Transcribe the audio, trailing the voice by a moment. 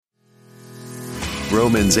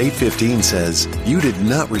Romans 8:15 says, "You did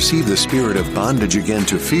not receive the spirit of bondage again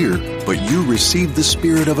to fear, but you received the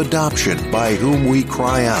spirit of adoption, by whom we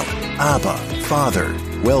cry out, Abba, Father."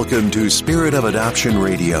 Welcome to Spirit of Adoption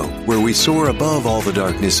Radio, where we soar above all the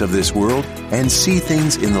darkness of this world and see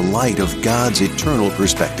things in the light of God's eternal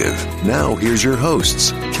perspective. Now here's your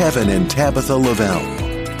hosts, Kevin and Tabitha Lavelle.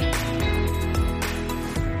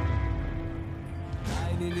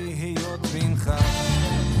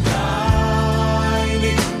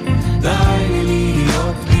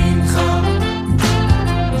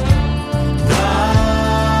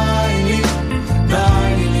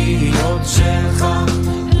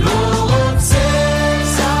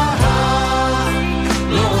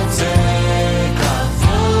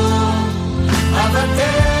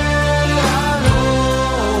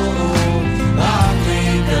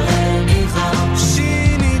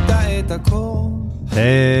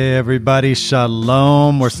 Hey everybody,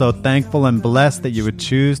 shalom. We're so thankful and blessed that you would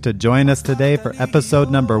choose to join us today for episode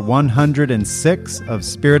number 106 of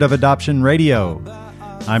Spirit of Adoption Radio.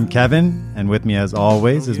 I'm Kevin, and with me as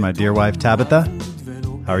always is my dear wife Tabitha.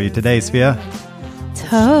 How are you today, Sfia?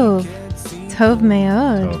 Tov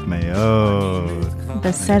meod. Tov meod.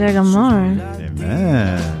 Beseder gamor.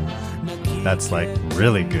 Amen. That's like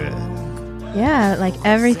really good. Yeah, like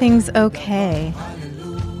everything's okay.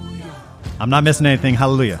 I'm not missing anything,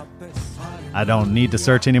 hallelujah. I don't need to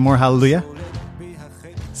search anymore, hallelujah.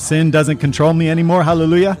 Sin doesn't control me anymore,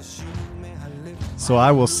 hallelujah. So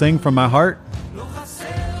I will sing from my heart.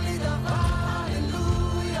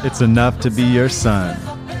 It's enough to be your son.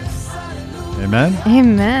 Amen?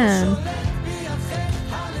 Amen.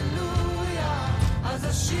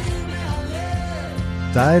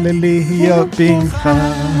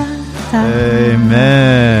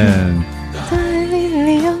 Amen.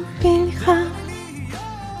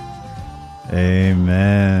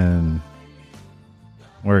 Amen.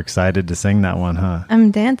 We're excited to sing that one, huh?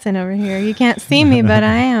 I'm dancing over here. You can't see me, but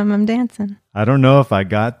I am. I'm dancing. I don't know if I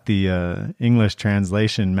got the English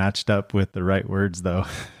translation matched up with the right words, though.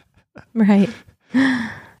 Right.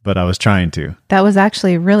 But I was trying to. That was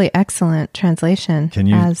actually a really excellent translation. Can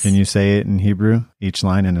you say it in Hebrew, each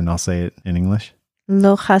line, and then I'll say it in English?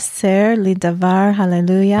 Lo chaser li davar,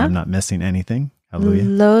 hallelujah. I'm not missing anything. Hallelujah.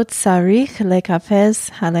 Lo tzarich lekafez,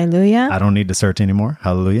 hallelujah. I don't need to search anymore.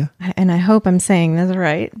 Hallelujah. And I hope I'm saying this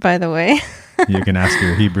right, by the way. You can ask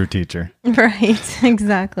your Hebrew teacher. Right,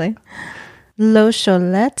 exactly. Lo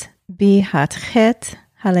sholet bi hatchet,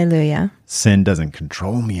 hallelujah. Sin doesn't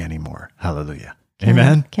control me anymore. Hallelujah.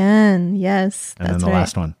 Amen? Can, yes. And then the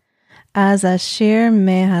last one. Az ashir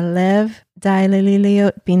mehalev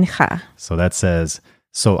daililiot bincha. So that says,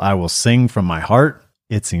 so I will sing from my heart.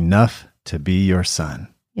 It's enough to be your son.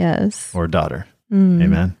 Yes. Or daughter.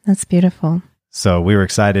 Amen. That's beautiful. So we were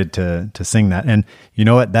excited to sing that. And you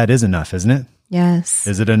know what? That is enough, isn't it? Yes.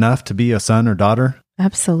 Is it enough to be a son or daughter?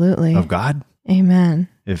 Absolutely. Of God? Amen.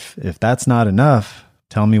 If that's not enough,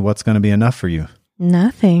 tell me what's going to be enough for you.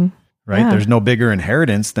 Nothing. Right? Yeah. There's no bigger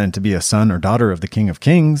inheritance than to be a son or daughter of the King of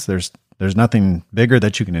Kings. There's nothing bigger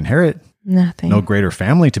that you can inherit. Nothing. No greater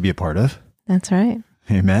family to be a part of. That's right.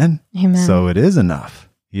 Amen? Amen. So it is enough.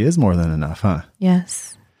 He is more than enough, huh?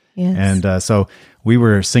 Yes. Yes. And so we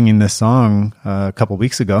were singing this song a couple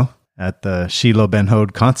weeks ago at the Shiloh Ben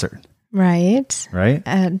Hod concert. Right. Right?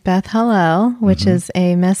 At Beth Hallel, which is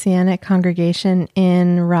a Messianic congregation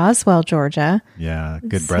in Roswell, Georgia. Yeah,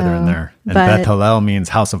 good brethren there. And but- Beth Hallel means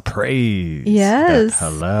house of praise. Yes.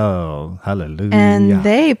 Beth Hallel. Hallelujah. And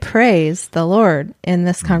they praise the Lord in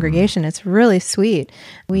this congregation. It's really sweet.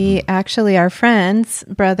 We actually, our friends,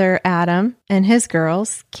 Brother Adam and his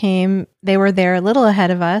girls came, they were there a little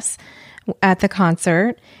ahead of us at the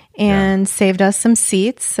concert and saved us some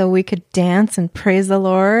seats so we could dance and praise the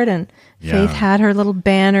Lord. And Faith had her little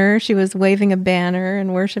banner. She was waving a banner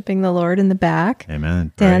and worshiping the Lord in the back.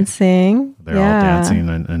 Amen. Dancing. Right. They're all dancing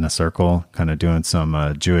in a circle, kind of doing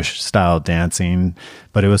some Jewish style dancing.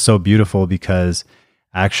 But it was so beautiful because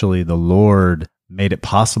actually the Lord made it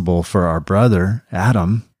possible for our brother,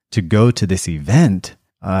 Adam, to go to this event.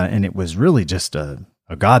 And it was really just a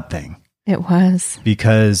God thing. It was.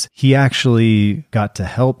 Because he actually got to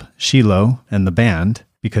help Shiloh and the band,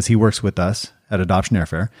 because he works with us at Adoption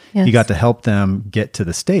Airfare. Yes. He got to help them get to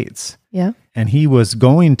the States. Yeah. And he was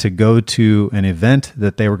going to go to an event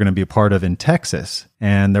that they were going to be a part of in Texas.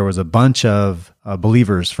 And there was a bunch of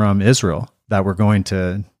believers from Israel that were going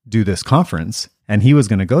to do this conference. And he was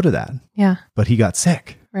going to go to that. Yeah. But he got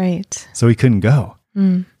sick. Right. So he couldn't go.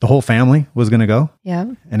 The whole family was going to go. Yeah.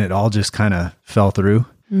 And it all just kind of fell through.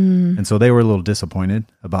 And so they were a little disappointed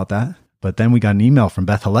about that. But then we got an email from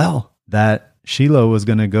Beth Hallel that Shiloh was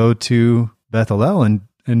going to go to Beth Hillel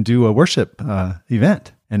and do a worship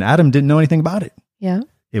event. And Adam didn't know anything about it. Yeah.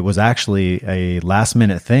 It was actually a last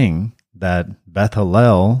minute thing that Beth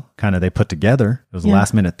Hillel they put together. It was a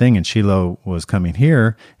last minute thing, and Shiloh was coming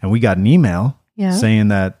here, and we got an email saying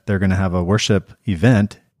that they're going to have a worship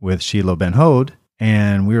event with Shiloh Ben Hod.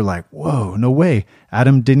 And we were like, whoa, no way.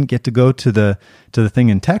 Adam didn't get to go to the thing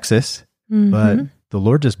in Texas, but the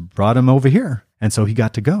Lord just brought him over here. And so he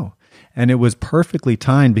got to go. And it was perfectly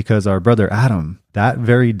timed because our brother Adam, that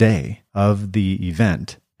very day of the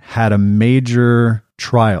event, had a major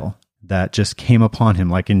trial that just came upon him,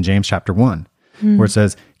 like in James chapter 1, where it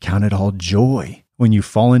says, count it all joy when you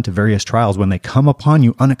fall into various trials, when they come upon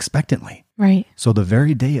you unexpectedly. Right. So the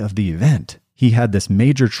very day of the event, he had this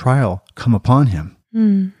major trial come upon him.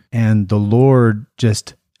 And the Lord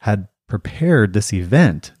just had prepared this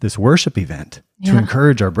event, this worship event, to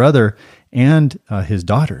encourage our brother and his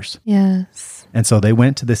daughters. Yes. And so they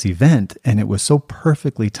went to this event, and it was so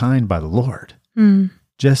perfectly timed by the Lord,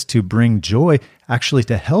 just to bring joy, actually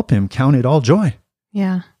to help him count it all joy.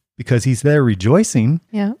 Yeah. Because he's there rejoicing,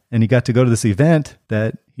 and he got to go to this event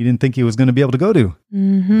that he didn't think he was going to be able to go to.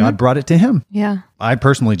 God brought it to him. Yeah. I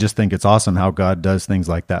personally just think it's awesome how God does things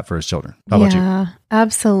like that for his children. How about you? Yeah,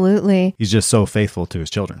 absolutely. He's just so faithful to his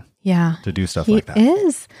children. Yeah. To do stuff he like that. He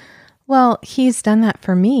is. Well, he's done that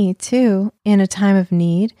for me too in a time of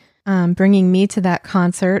need, bringing me to that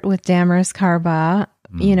concert with Damaris Karba,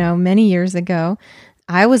 many years ago.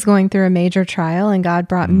 I was going through a major trial, and God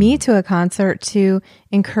brought me to a concert to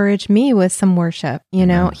encourage me with some worship.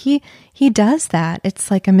 He does that.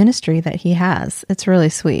 It's like a ministry that he has. It's really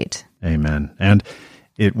sweet. Amen. And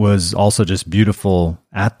it was also just beautiful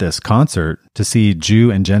at this concert to see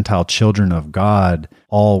Jew and Gentile children of God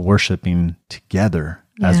all worshiping together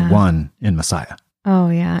as one in Messiah. Oh,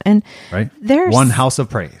 yeah. And right? There's one house of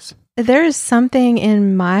praise. There's something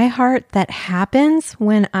in my heart that happens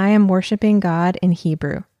when I am worshiping God in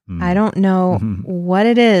Hebrew. I don't know what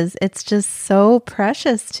it is. It's just so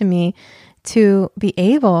precious to me to be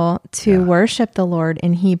able to worship the Lord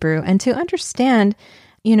in Hebrew and to understand,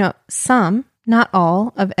 some, not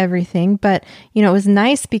all of everything, but, it was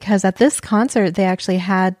nice because at this concert, they actually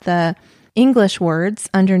had the English words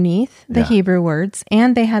underneath the Hebrew words,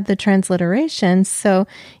 and they had the transliteration, so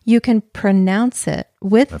you can pronounce it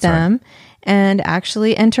with them and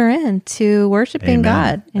actually enter into worshiping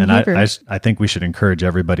God in Hebrew. I think we should encourage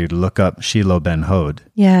everybody to look up Shiloh Ben Hod.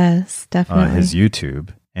 Yes, definitely. His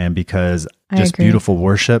YouTube, and because just beautiful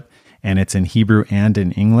worship, and it's in Hebrew and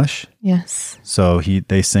in English. Yes. So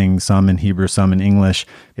they sing some in Hebrew, some in English.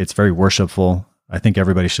 It's very worshipful. I think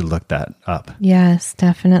everybody should look that up. Yes,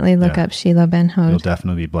 definitely look up Shiloh Ben Hod. You'll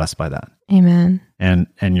definitely be blessed by that. Amen. And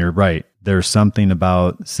you're right. There's something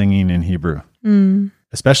about singing in Hebrew,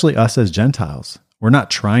 especially us as Gentiles. We're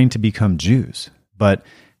not trying to become Jews, but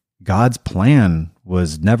God's plan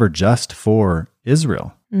was never just for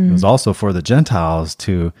Israel. It was also for the Gentiles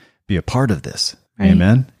to be a part of this. Right.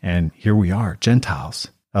 Amen. And here we are, Gentiles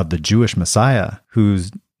of the Jewish Messiah,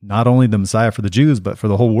 who's not only the Messiah for the Jews, but for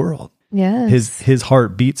the whole world. Yes. His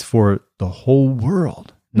heart beats for the whole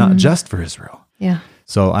world, not just for Israel. Yeah.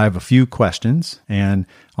 So I have a few questions, and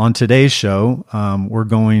on today's show, we're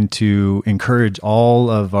going to encourage all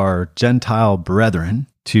of our Gentile brethren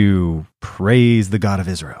to praise the God of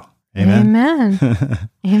Israel. Amen. Amen.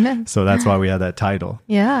 Amen. So that's why we have that title.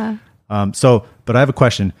 Yeah. But I have a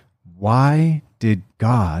question. Why did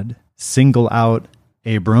God single out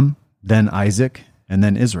Abram, then Isaac, and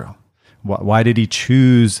then Israel? Why did he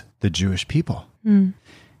choose the Jewish people?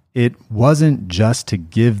 It wasn't just to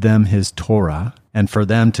give them his Torah and for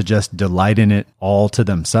them to just delight in it all to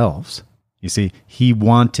themselves. You see, he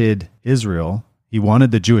wanted Israel, he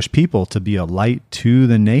wanted the Jewish people to be a light to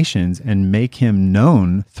the nations and make him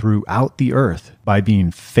known throughout the earth by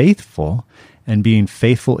being faithful and being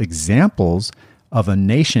faithful examples of a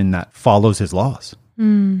nation that follows his laws.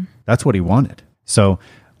 That's what he wanted. So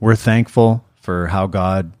we're thankful for how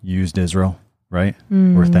God used Israel, right?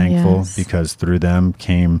 We're thankful because through them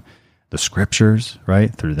came the scriptures,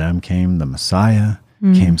 right? Through them came the Messiah,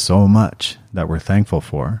 came so much that we're thankful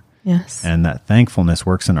for. Yes. And that thankfulness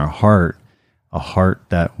works in our heart, a heart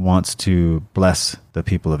that wants to bless the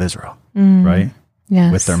people of Israel, right?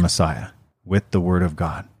 Yes. With their Messiah, with the word of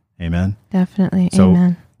God. Amen? Definitely. So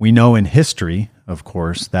Amen. we know in history, of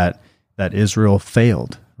course, that Israel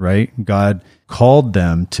failed, right? God called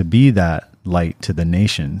them to be that light to the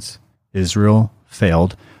nations. Israel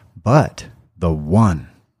failed, but the one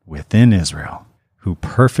within Israel who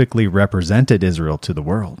perfectly represented Israel to the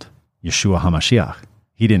world, Yeshua HaMashiach,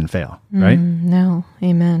 he didn't fail, right? No.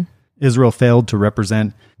 Amen. Israel failed to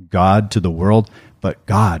represent God to the world, but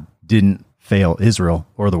God didn't fail Israel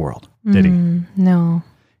or the world, did he? No.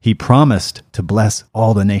 He promised to bless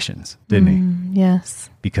all the nations, didn't he? Yes.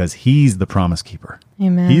 Because he's the promise keeper.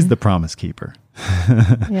 Amen. He's the promise keeper.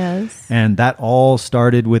 Yes. And that all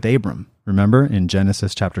started with Abram, remember, in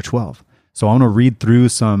Genesis chapter 12. So I want to read through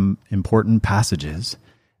some important passages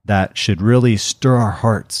that should really stir our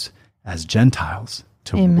hearts as Gentiles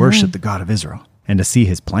to Amen. worship the God of Israel and to see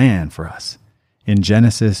his plan for us. In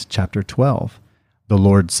Genesis chapter 12, the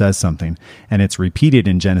Lord says something, and it's repeated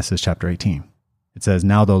in Genesis chapter 18. It says,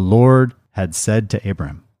 "Now the Lord had said to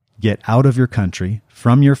Abram, 'Get out of your country,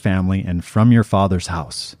 from your family, and from your father's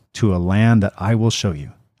house, to a land that I will show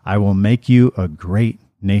you. I will make you a great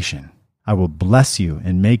nation. I will bless you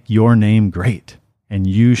and make your name great, and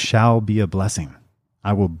you shall be a blessing.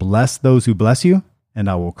 I will bless those who bless you, and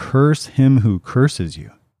I will curse him who curses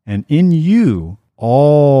you. And in you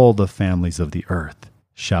all the families of the earth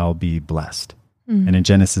shall be blessed.'" And in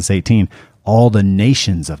Genesis 18, all the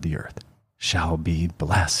nations of the earth shall be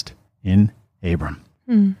blessed in Abram.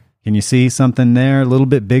 Can you see something there a little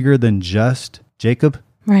bit bigger than just Jacob,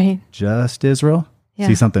 Right. just Israel? Yeah.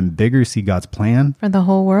 See something bigger, see God's plan? For the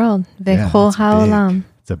whole world. Yeah, Vechol it's big. ha'olam.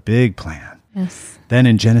 It's a big plan. Yes. Then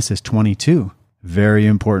in Genesis 22, very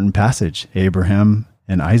important passage, Abraham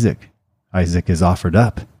and Isaac. Isaac is offered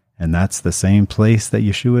up, and that's the same place that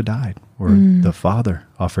Yeshua died, where the Father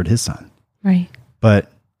offered his son. Right.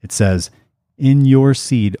 But it says, "In your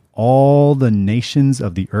seed, all the nations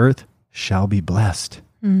of the earth shall be blessed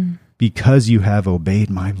because you have obeyed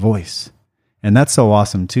my voice." And that's so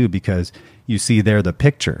awesome too, because you see there the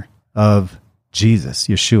picture of Jesus,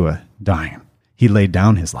 Yeshua, dying. He laid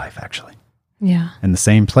down his life, actually, Yeah. in the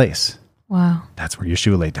same place. Wow. That's where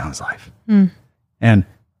Yeshua laid down his life. And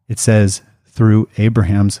it says, through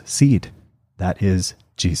Abraham's seed, that is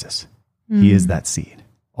Jesus. He is that seed.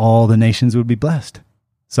 All the nations would be blessed.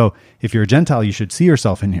 So if you're a Gentile, you should see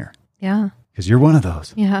yourself in here, Yeah. because you're one of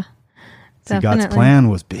those. Yeah. See, Definitely. God's plan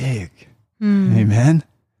was big. Amen.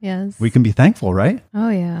 Yes. We can be thankful, right? Oh,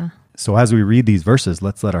 yeah. So as we read these verses,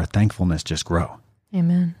 let's let our thankfulness just grow.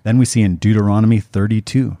 Amen. Then we see in Deuteronomy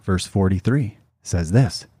 32, verse 43, says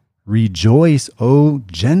this, "Rejoice, O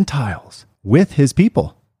Gentiles, with his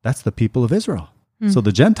people." That's the people of Israel. So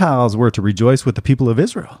the Gentiles were to rejoice with the people of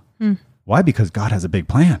Israel. Why? Because God has a big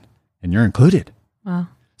plan, and you're included. Wow.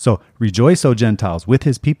 So rejoice, O Gentiles, with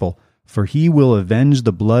his people, for he will avenge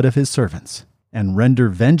the blood of his servants and render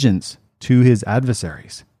vengeance to his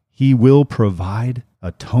adversaries. He will provide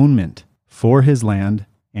atonement for his land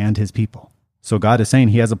and his people. So God is saying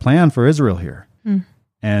he has a plan for Israel here.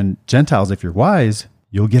 And Gentiles, if you're wise,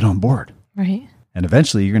 you'll get on board. Right. And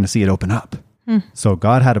eventually you're going to see it open up. So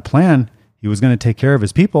God had a plan. He was going to take care of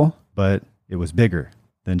his people, but it was bigger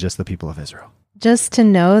than just the people of Israel. Just to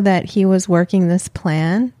know that he was working this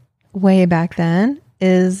plan way back then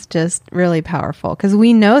is just really powerful, because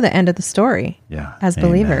we know the end of the story Yeah. as Amen.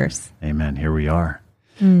 believers. Amen. Here we are.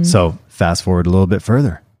 So fast forward a little bit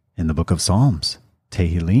further in the book of Psalms,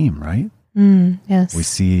 Tehillim, right? Yes. We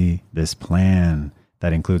see this plan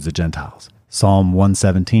that includes the Gentiles. Psalm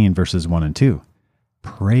 117, verses 1 and 2.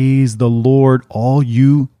 "Praise the Lord, all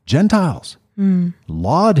you Gentiles.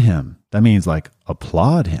 Laud him." That means like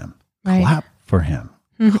applaud him. Right. Clap for him.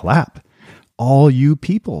 Clap. "All you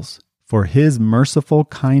peoples, for his merciful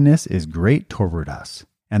kindness is great toward us,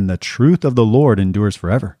 and the truth of the Lord endures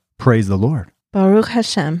forever." Praise the Lord. Baruch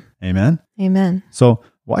Hashem. Amen. Amen. So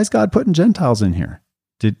why is God putting Gentiles in here?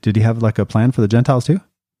 Did he have like a plan for the Gentiles too?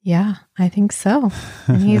 Yeah, I think so.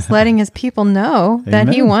 And he's letting his people know that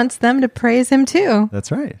he Amen. wants them to praise him too.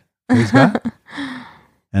 That's right. Praise God.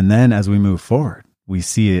 And then as we move forward, we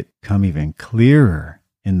see it come even clearer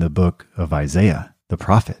in the book of Isaiah, the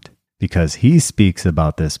prophet, because he speaks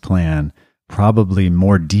about this plan probably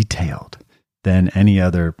more detailed than any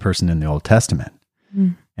other person in the Old Testament.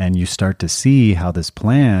 And you start to see how this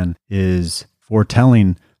plan is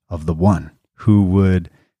foretelling of the one who would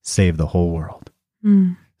save the whole world.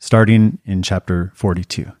 Starting in chapter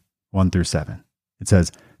 42, 1 through 7. It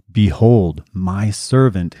says, "Behold, my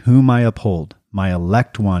servant whom I uphold, my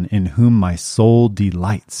elect one in whom my soul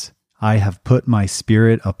delights. I have put my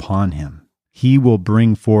spirit upon him. He will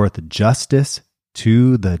bring forth justice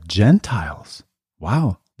to the Gentiles."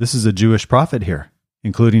 Wow, this is a Jewish prophet here,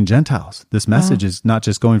 including Gentiles. This message is not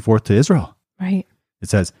just going forth to Israel. Right. It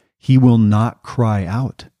says, "He will not cry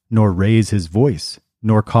out, nor raise his voice,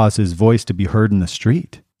 nor cause his voice to be heard in the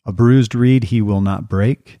street. A bruised reed he will not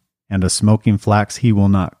break, and a smoking flax he will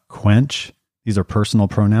not quench." These are personal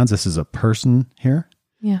pronouns. This is a person here.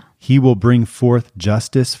 Yeah. "He will bring forth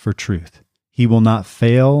justice for truth. He will not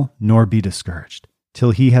fail nor be discouraged,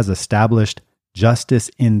 till he has established justice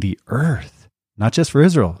in the earth, not just for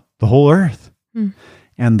Israel, the whole earth.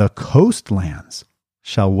 And the coastlands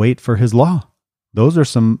shall wait for his law. Those are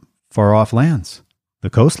some far off lands, the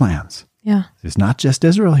coastlands. Yeah. It's not just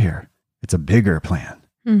Israel here. It's a bigger plan.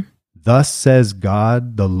 Thus says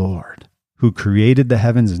God the Lord, who created the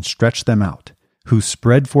heavens and stretched them out, who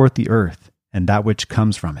spread forth the earth and that which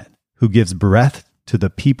comes from it, who gives breath to the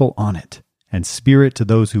people on it, and spirit to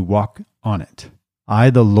those who walk on it. I,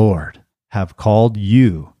 the Lord, have called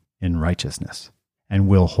you in righteousness, and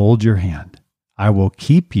will hold your hand. I will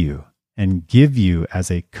keep you and give you as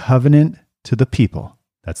a covenant to the people,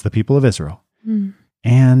 that's the people of Israel,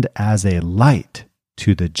 and as a light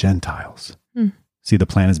to the Gentiles. See, the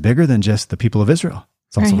plan is bigger than just the people of Israel.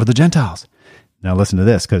 It's also for the Gentiles. Now listen to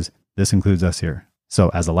this, because this includes us here. So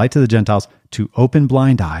as a light to the Gentiles, to open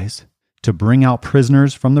blind eyes, to bring out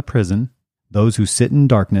prisoners from the prison, those who sit in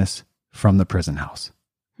darkness from the prison house.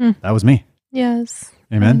 That was me. Yes.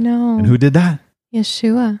 Amen. I know. And who did that?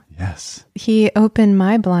 Yeshua. Yes. He opened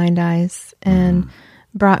my blind eyes and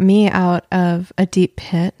brought me out of a deep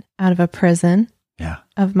pit, out of a prison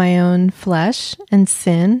of my own flesh and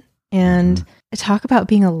sin. And talk about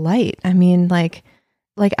being a light. I mean, like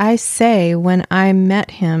I say, when I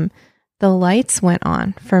met him, the lights went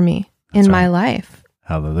on for me in my life.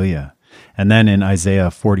 Hallelujah. And then in Isaiah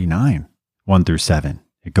 49, 1-7,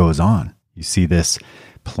 it goes on. You see this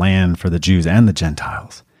plan for the Jews and the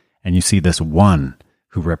Gentiles. And you see this one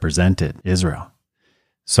who represented Israel.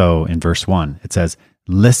 So in verse 1, it says,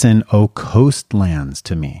 "Listen, O coastlands,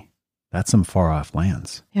 to me." That's some far off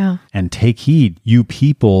lands. Yeah. "And take heed, you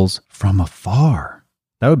peoples from afar."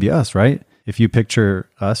 That would be us, right? If you picture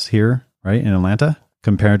us here, right, in Atlanta,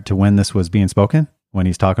 compared to when this was being spoken, when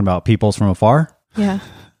he's talking about peoples from afar. Yeah.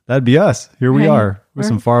 That'd be us. Here we are. We're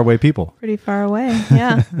some faraway people. Pretty far away.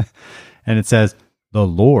 Yeah. And it says, "The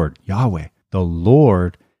Lord, Yahweh, the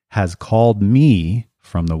Lord has called me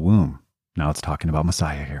from the womb." Now it's talking about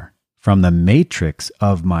Messiah here. "From the matrix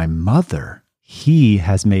of my mother, he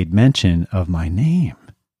has made mention of my name."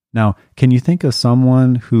 Now, can you think of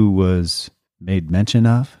someone who was made mention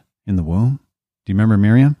of in the womb? Do you remember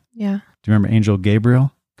Miriam? Yeah. Do you remember Angel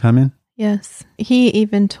Gabriel coming? Yes. He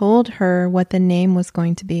even told her what the name was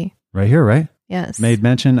going to be. Right here, right? Yes. Made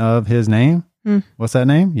mention of his name. What's that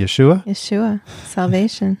name? Yeshua? Yeshua.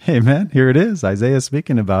 Salvation. Amen. Here it is. Isaiah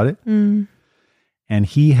speaking about it. "And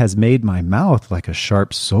he has made my mouth like a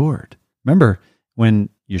sharp sword." Remember, when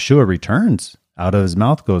Yeshua returns, out of his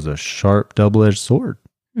mouth goes a sharp double-edged sword.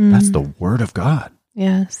 That's the word of God.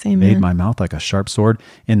 Yes. Amen. "Made my mouth like a sharp sword.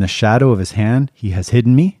 In the shadow of his hand, he has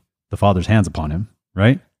hidden me." The Father's hand's upon him,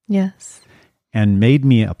 right? Yes. "And made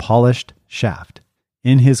me a polished shaft.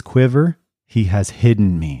 In his quiver, he has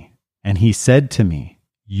hidden me. And he said to me,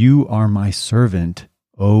 you are my servant,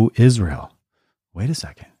 O Israel." Wait a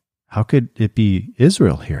second. How could it be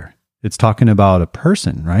Israel here? It's talking about a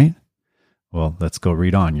person, right? Well, let's go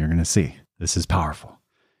read on. You're going to see. This is powerful.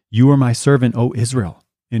 "You are my servant, O Israel,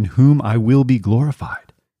 in whom I will be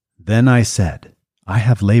glorified. Then I said, I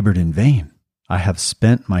have labored in vain. I have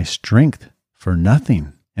spent my strength for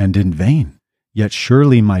nothing and in vain. Yet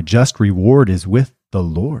surely my just reward is with the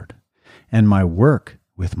Lord, and my work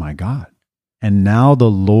with my God. And now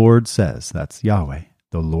the Lord says," that's Yahweh,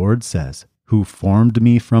 "the Lord says, who formed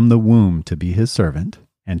me from the womb to be his servant,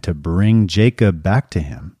 and to bring Jacob back to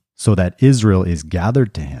him, so that Israel is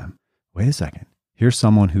gathered to him." Wait a second. Here's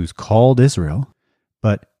someone who's called Israel,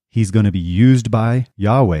 but he's going to be used by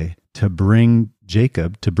Yahweh to bring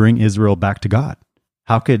Jacob, to bring Israel back to God.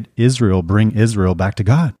 How could Israel bring Israel back to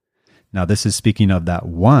God? Now, this is speaking of that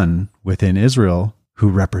one within Israel who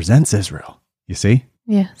represents Israel. You see?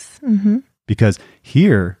 Yes. Because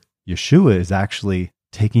here, Yeshua is actually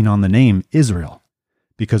taking on the name Israel.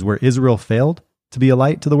 Because where Israel failed to be a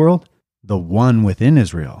light to the world, the one within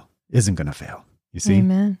Israel isn't going to fail. You see?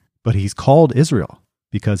 Amen. But he's called Israel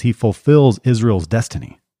because he fulfills Israel's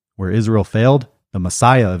destiny. Where Israel failed, the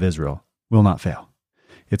Messiah of Israel will not fail.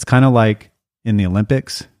 It's kind of like in the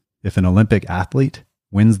Olympics, if an Olympic athlete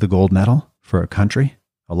wins the gold medal for a country,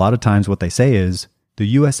 a lot of times what they say is, the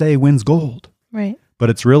USA wins gold. Right. But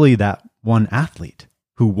it's really that one athlete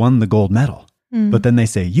who won the gold medal. But then they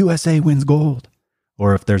say, USA wins gold.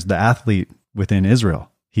 Or if there's the athlete within Israel,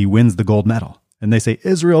 he wins the gold medal. And they say,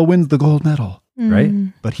 Israel wins the gold medal, right?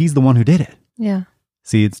 But he's the one who did it. Yeah.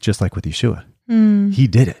 See, it's just like with Yeshua. He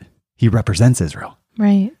did it. He represents Israel.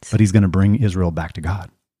 Right. But he's going to bring Israel back to God.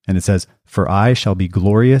 And it says, "For I shall be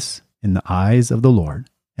glorious in the eyes of the Lord,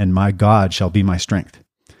 and my God shall be my strength.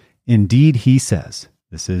 Indeed, he says,"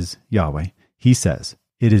 this is Yahweh, he says,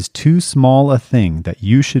 "it is too small a thing that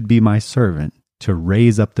you should be my servant to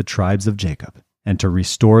raise up the tribes of Jacob and to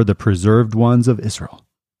restore the preserved ones of Israel.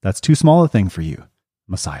 That's too small a thing for you,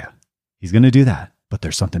 Messiah. He's going to do that, but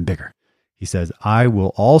there's something bigger. He says, I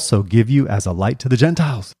will also give you as a light to the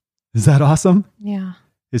Gentiles. Is that awesome? Yeah.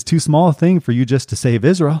 It's too small a thing for you just to save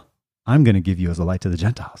Israel. I'm going to give you as a light to the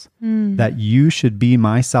Gentiles. That you should be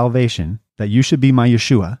my salvation, that you should be my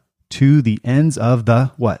Yeshua to the ends of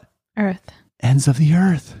the what? Earth. Ends of the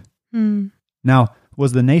earth. Now,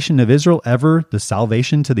 was the nation of Israel ever the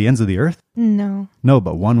salvation to the ends of the earth? No. No,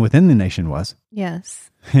 but one within the nation was. Yes.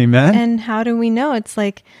 Amen. And how do we know? It's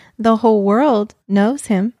like the whole world knows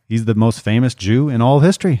him. He's the most famous Jew in all of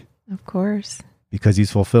history Of course. because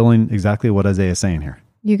he's fulfilling exactly what Isaiah is saying here.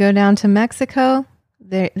 You go down to Mexico,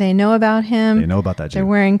 they know about him. They know about that They're Jew.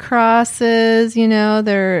 wearing crosses,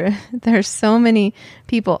 there's so many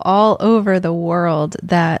people all over the world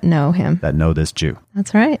that know him. That know this Jew.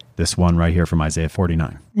 That's right. This one right here from Isaiah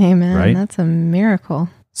 49. Amen. Right? That's a miracle.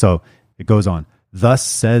 So it goes on. Thus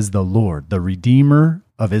says the Lord, the Redeemer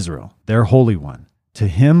of Israel, their Holy One, to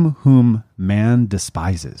him whom man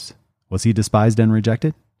despises. Was he despised and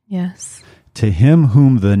rejected? Yes. To him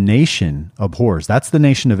whom the nation abhors. That's the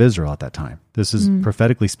nation of Israel at that time. This is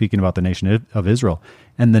prophetically speaking about the nation of Israel.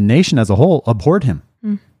 And the nation as a whole abhorred him,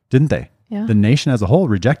 didn't they? Yeah. The nation as a whole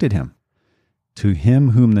rejected him. To him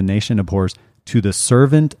whom the nation abhors, to the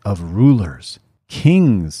servant of rulers,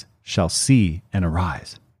 kings shall see and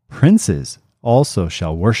arise. Princes also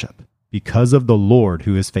shall worship, because of the Lord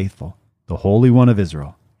who is faithful, the Holy One of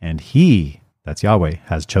Israel. And he, that's Yahweh,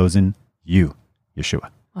 has chosen you, Yeshua.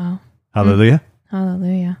 Wow. Hallelujah.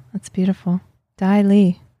 Hallelujah. That's beautiful. Dai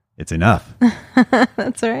Li. It's enough.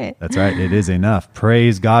 That's right. That's right. It is enough.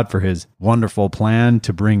 Praise God for his wonderful plan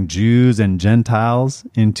to bring Jews and Gentiles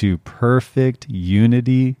into perfect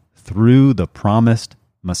unity through the promised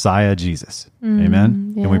Messiah, Jesus.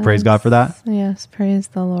 Amen. Can we praise God for that? Yes. Praise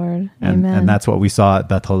the Lord. And, Amen. and that's what we saw at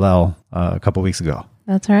Beth Hallel a couple weeks ago.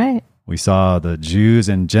 That's right. We saw the Jews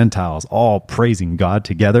and Gentiles all praising God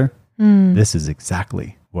together. This is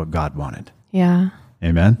exactly what God wanted. Yeah.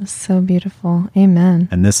 Amen. It's so beautiful. Amen.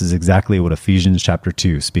 And this is exactly what Ephesians chapter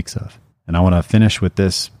 2 speaks of. And I want to finish with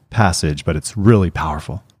this passage, but it's really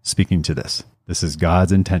powerful speaking to this. This is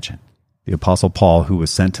God's intention. The Apostle Paul, who was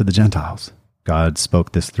sent to the Gentiles, God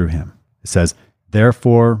spoke this through him. It says,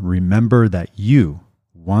 therefore, remember that you,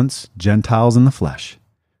 once Gentiles in the flesh,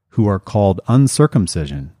 who are called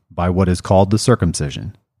uncircumcision by what is called the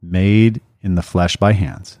circumcision, made in the flesh by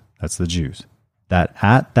hands, that's the Jews, that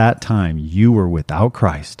at that time you were without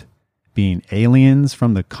Christ, being aliens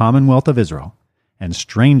from the commonwealth of Israel and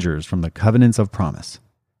strangers from the covenants of promise,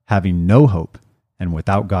 having no hope and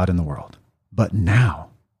without God in the world. But now,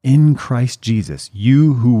 in Christ Jesus,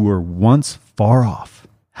 you who were once far off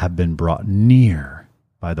have been brought near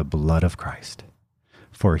by the blood of Christ.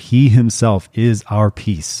 For he himself is our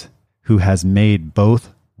peace, who has made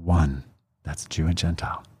both one. That's Jew and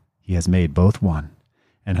Gentile. He has made both one,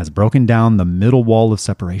 and has broken down the middle wall of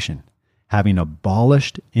separation, having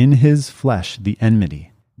abolished in his flesh the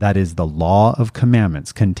enmity, that is the law of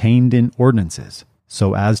commandments contained in ordinances,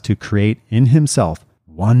 so as to create in himself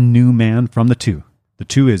one new man from the two. The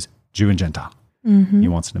two is Jew and Gentile. He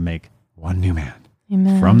wants to make one new man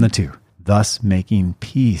from the two, thus making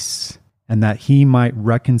peace, and that he might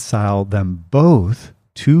reconcile them both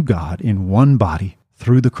to God in one body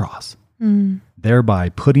through the cross, thereby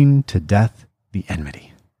putting to death the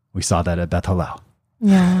enmity. We saw that at Beth Hallel.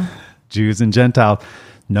 Yeah. Jews and Gentiles,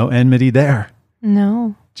 no enmity there.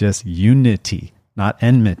 No. Just unity, not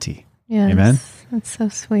enmity. Yes. Amen? That's so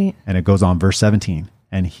sweet. And it goes on, verse 17.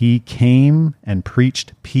 And he came and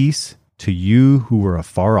preached peace to you who were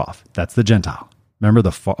afar off. That's the Gentile. Remember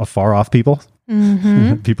the far off people?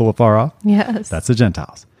 People afar off? Yes. That's the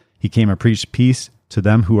Gentiles. He came and preached peace to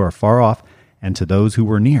them who are far off and to those who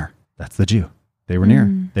were near. That's the Jew. They were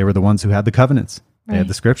near. They were the ones who had the covenants. They had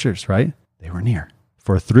the scriptures, right? They were near.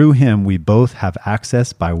 For through him we both have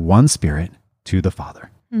access by one Spirit to the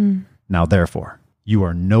Father. Now therefore, you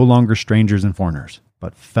are no longer strangers and foreigners,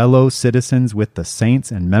 but fellow citizens with the saints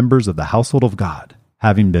and members of the household of God,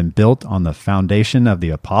 having been built on the foundation of the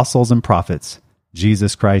apostles and prophets,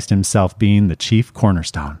 Jesus Christ himself being the chief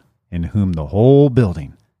cornerstone, in whom the whole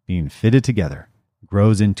building, being fitted together,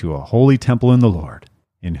 grows into a holy temple in the Lord,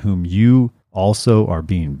 in whom you also are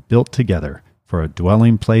being built together for a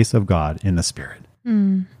dwelling place of God in the Spirit.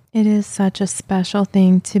 It is such a special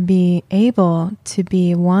thing to be able to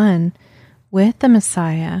be one with the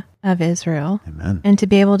Messiah of Israel. Amen. And to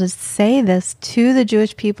be able to say this to the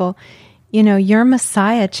Jewish people, your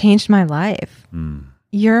Messiah changed my life.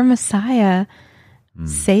 Your Messiah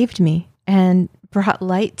saved me and brought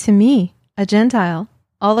light to me, a Gentile,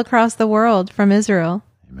 all across the world from Israel.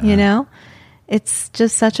 Amen. You know, it's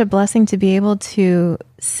just such a blessing to be able to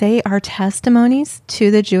say our testimonies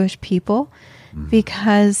to the Jewish people,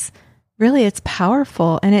 because really it's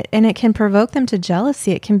powerful, and it can provoke them to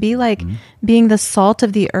jealousy. It can be like being the salt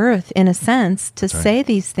of the earth in a sense to say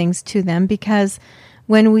these things to them, because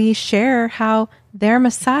when we share how their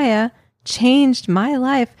Messiah changed my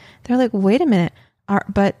life, they're like, wait a minute.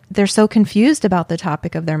 But they're so confused about the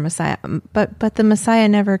topic of their Messiah. But the Messiah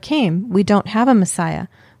never came. We don't have a Messiah.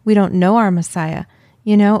 We don't know our Messiah,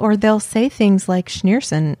 you know, or they'll say things like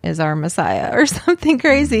Schneerson is our Messiah or something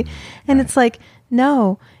crazy. And it's like,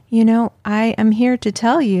 no, you know, I am here to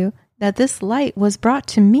tell you that this light was brought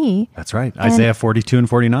to me. That's right. Isaiah 42 and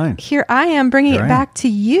 49. Here I am bringing it back to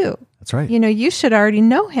you. That's right. You know, you should already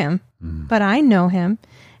know him, but I know him.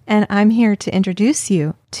 And I'm here to introduce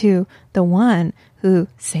you to the one who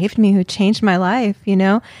saved me, who changed my life, you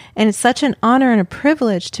know? And it's such an honor and a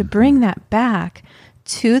privilege to bring that back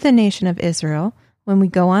to the nation of Israel when we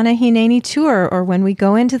go on a Hineni tour or when we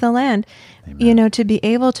go into the land, you know, to be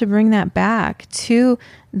able to bring that back to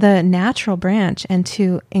the natural branch and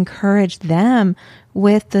to encourage them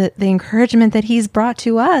with the encouragement that he's brought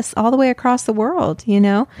to us all the way across the world, you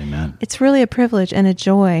know? Amen. It's really a privilege and a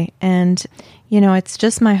joy. And, you know, it's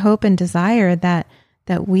just my hope and desire that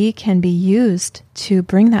we can be used to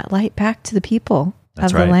bring that light back to the people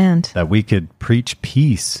of the land. That we could preach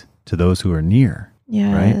peace to those who are near.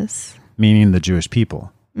 Yes. Right? Meaning the Jewish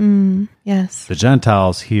people. Yes. The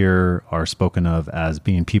Gentiles here are spoken of as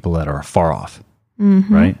being people that are far off.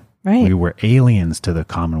 Right? Right. We were aliens to the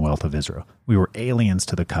commonwealth of Israel. We were aliens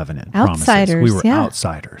to the covenant Outsiders, promises. We were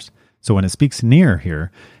outsiders. So when it speaks near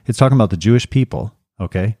here, it's talking about the Jewish people,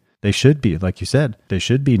 okay? They should be, like you said, they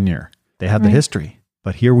should be near. They have the history.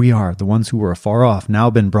 But here we are, the ones who were afar off,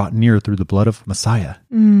 now been brought near through the blood of Messiah.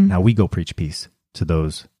 Now we go preach peace to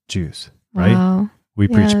those Jews, right? Wow. We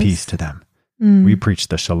preach peace to them. We preach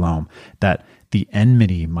the shalom, that the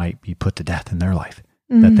enmity might be put to death in their life,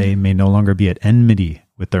 that they may no longer be at enmity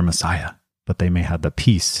with their Messiah, but they may have the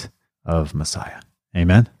peace of Messiah.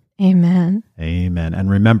 Amen? Amen. Amen.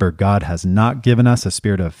 And remember, God has not given us a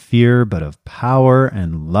spirit of fear, but of power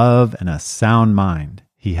and love and a sound mind.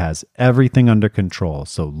 He has everything under control.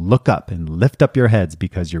 So look up and lift up your heads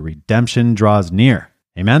because your redemption draws near.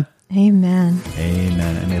 Amen? Amen.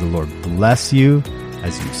 Amen. And may the Lord bless you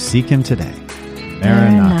as you seek him today.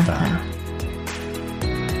 Maranatha.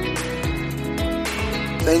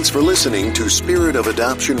 Thanks for listening to Spirit of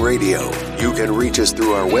Adoption Radio. You can reach us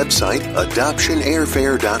through our website,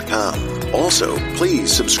 adoptionairfare.com. Also,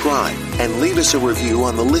 please subscribe and leave us a review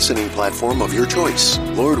on the listening platform of your choice.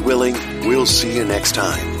 Lord willing, we'll see you next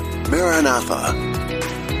time. Maranatha.